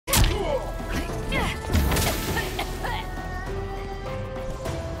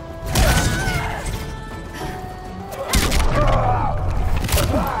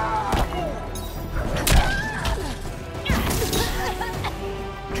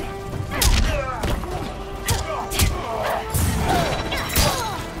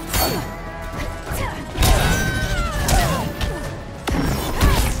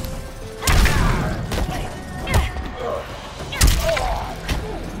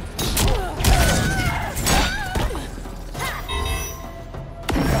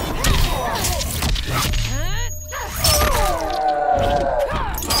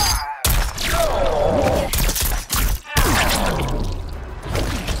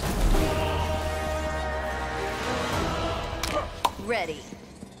ready.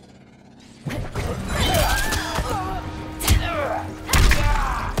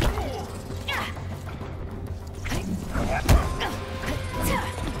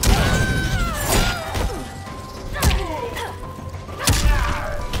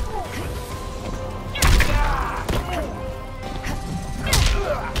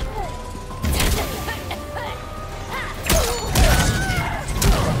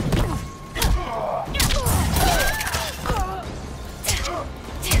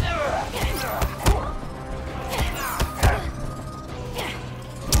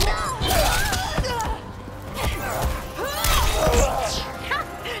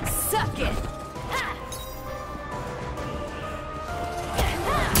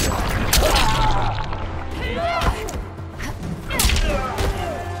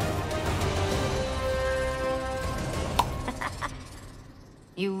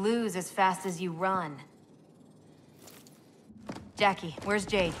 You lose as fast as you run. Jackie, where's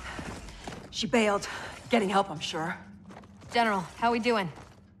Jade? She bailed. Getting help, I'm sure. General, how we doing?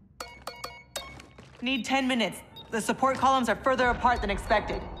 Need 10 minutes. The support columns are further apart than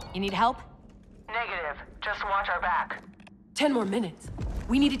expected. You need help? Negative. Just watch our back. 10 more minutes.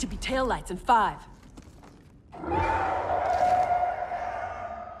 We needed to be taillights in 5.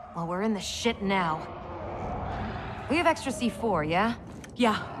 Well, we're in the shit now. We have extra C4, yeah?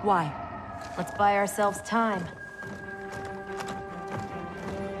 Yeah, why? Let's buy ourselves time.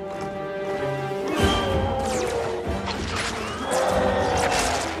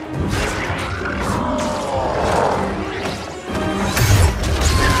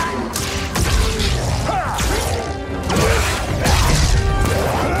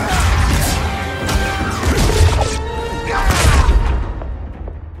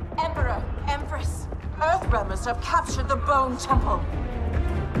 Emperor, Empress, Earthrealmers have captured the Bone Temple.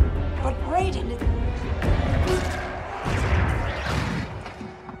 But Raiden...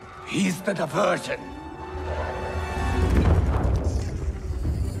 He's the diversion.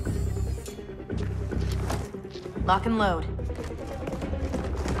 Lock and load.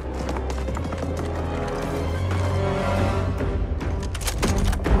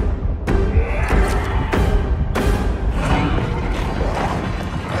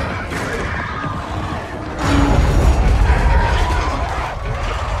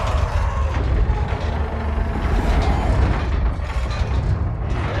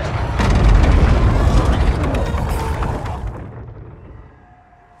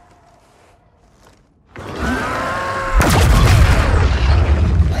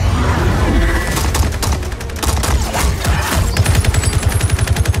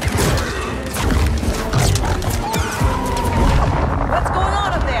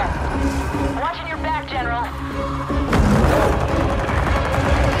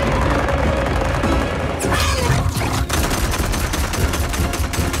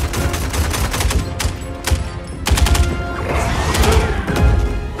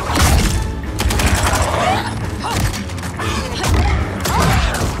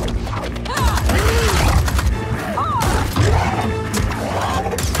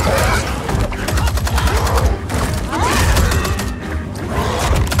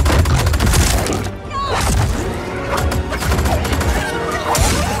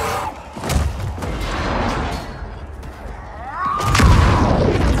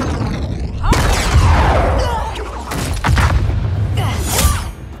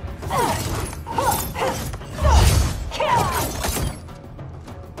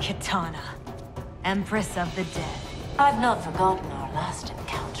 Empress of the Dead. I've not forgotten our last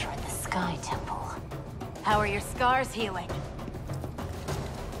encounter in the Sky Temple. How are your scars healing?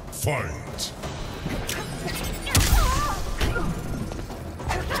 Fight!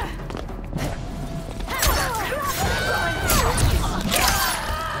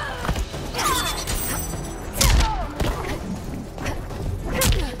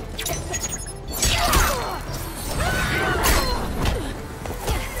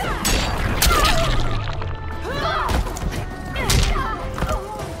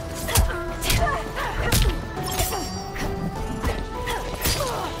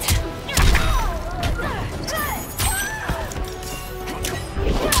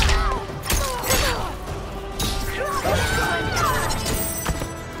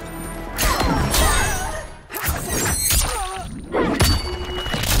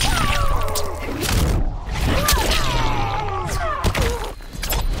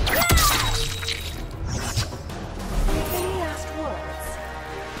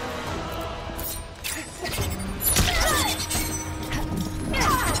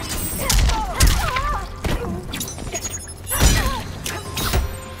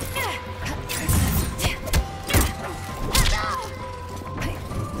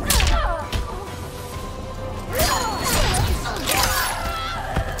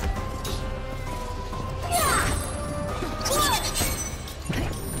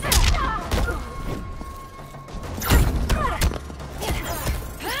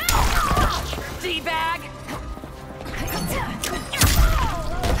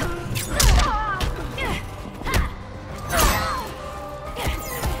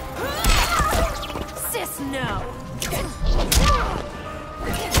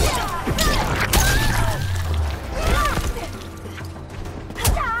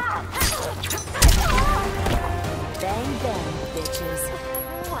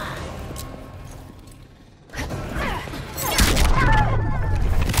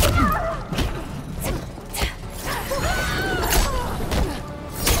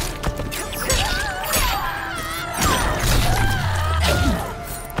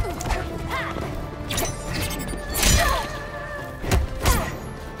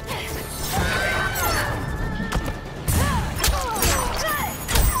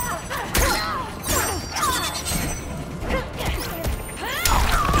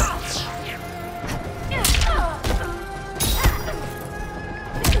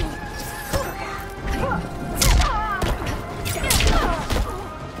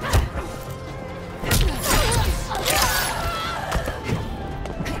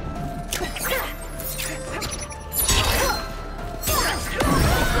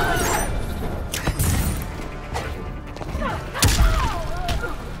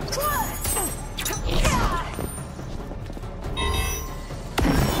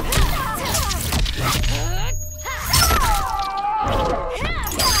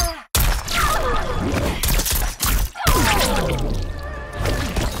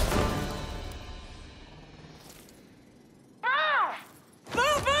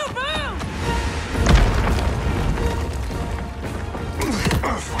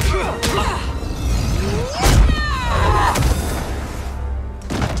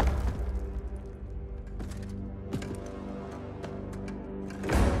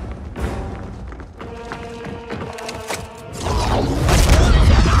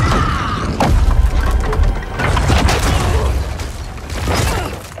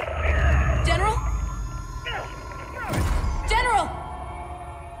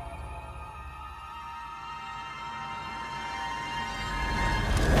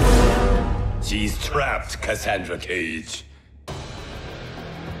 She's trapped, Cassandra Cage.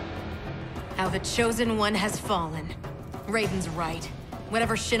 How the Chosen One has fallen. Raiden's right.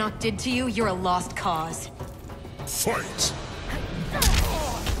 Whatever Shinnok did to you, you're a lost cause. Fight!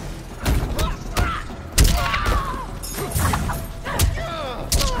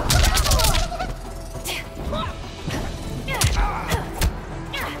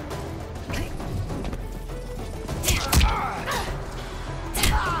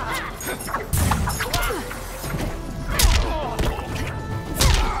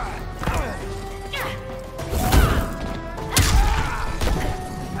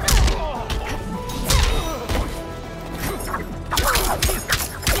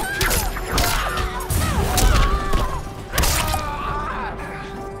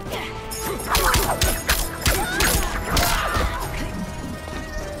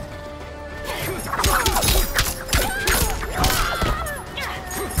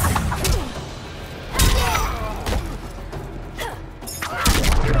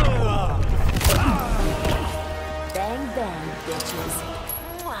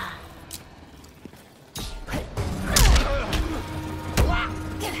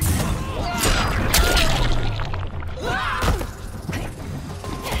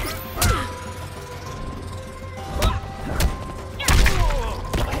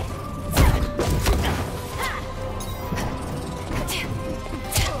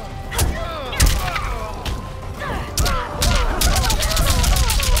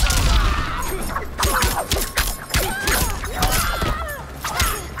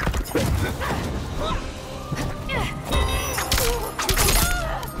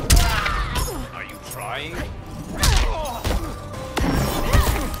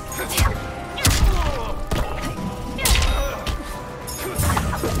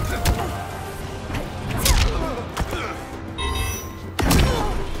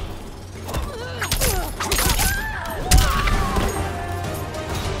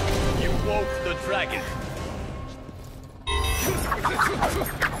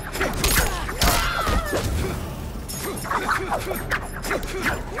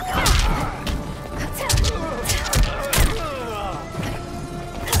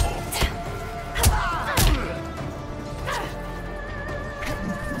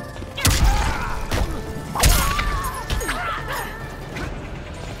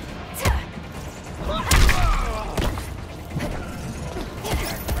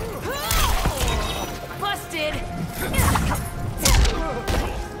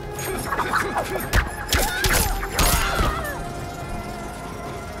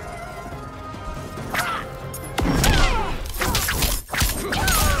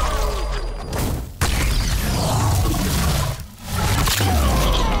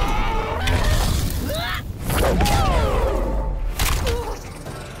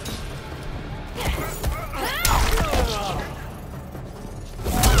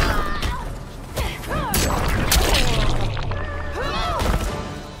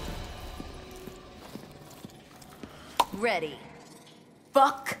 ready.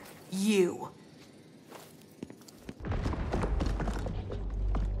 Fuck you.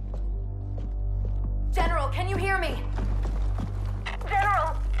 General, can you hear me?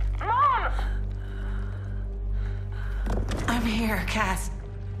 General! Mom! I'm here, Cass.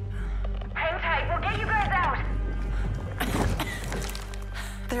 Hang tight, we'll get you guys out!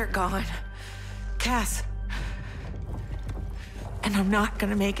 They're gone. Cass. And I'm not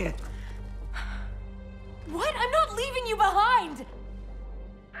gonna make it. What? I'm not leaving you behind!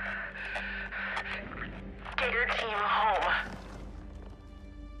 Get your team home.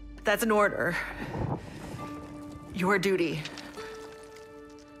 That's an order. Your duty.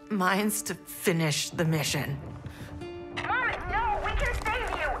 Mine's to finish the mission. Mom, no, we can save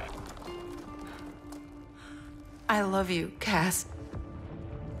you! I love you, Cass.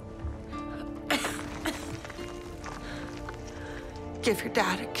 Give your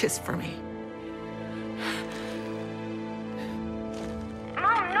dad a kiss for me.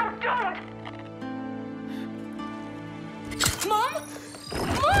 Mom, no, don't! Mom?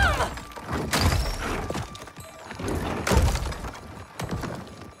 Mom!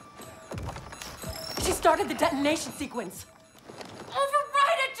 She started the detonation sequence.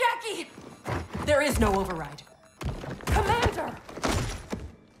 Override it, Jackie! There is no override. Commander!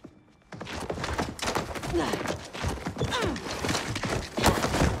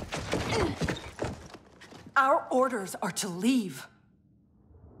 Our orders are to leave.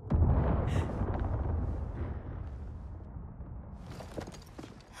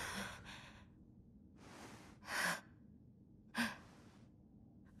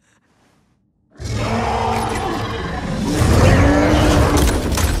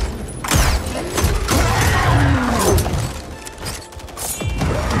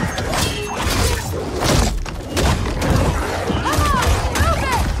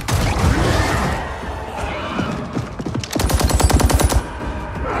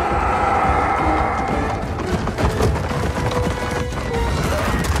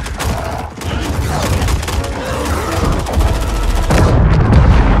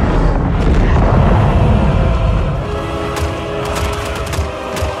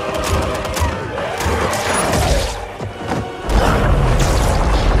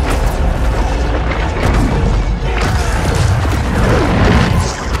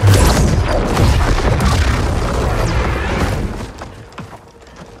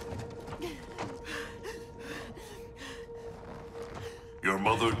 Your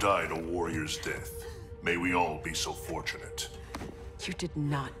mother died a warrior's death. May we all be so fortunate. You did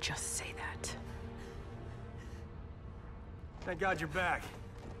not just say that. Thank God you're back.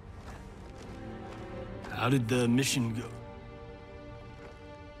 How did the mission go?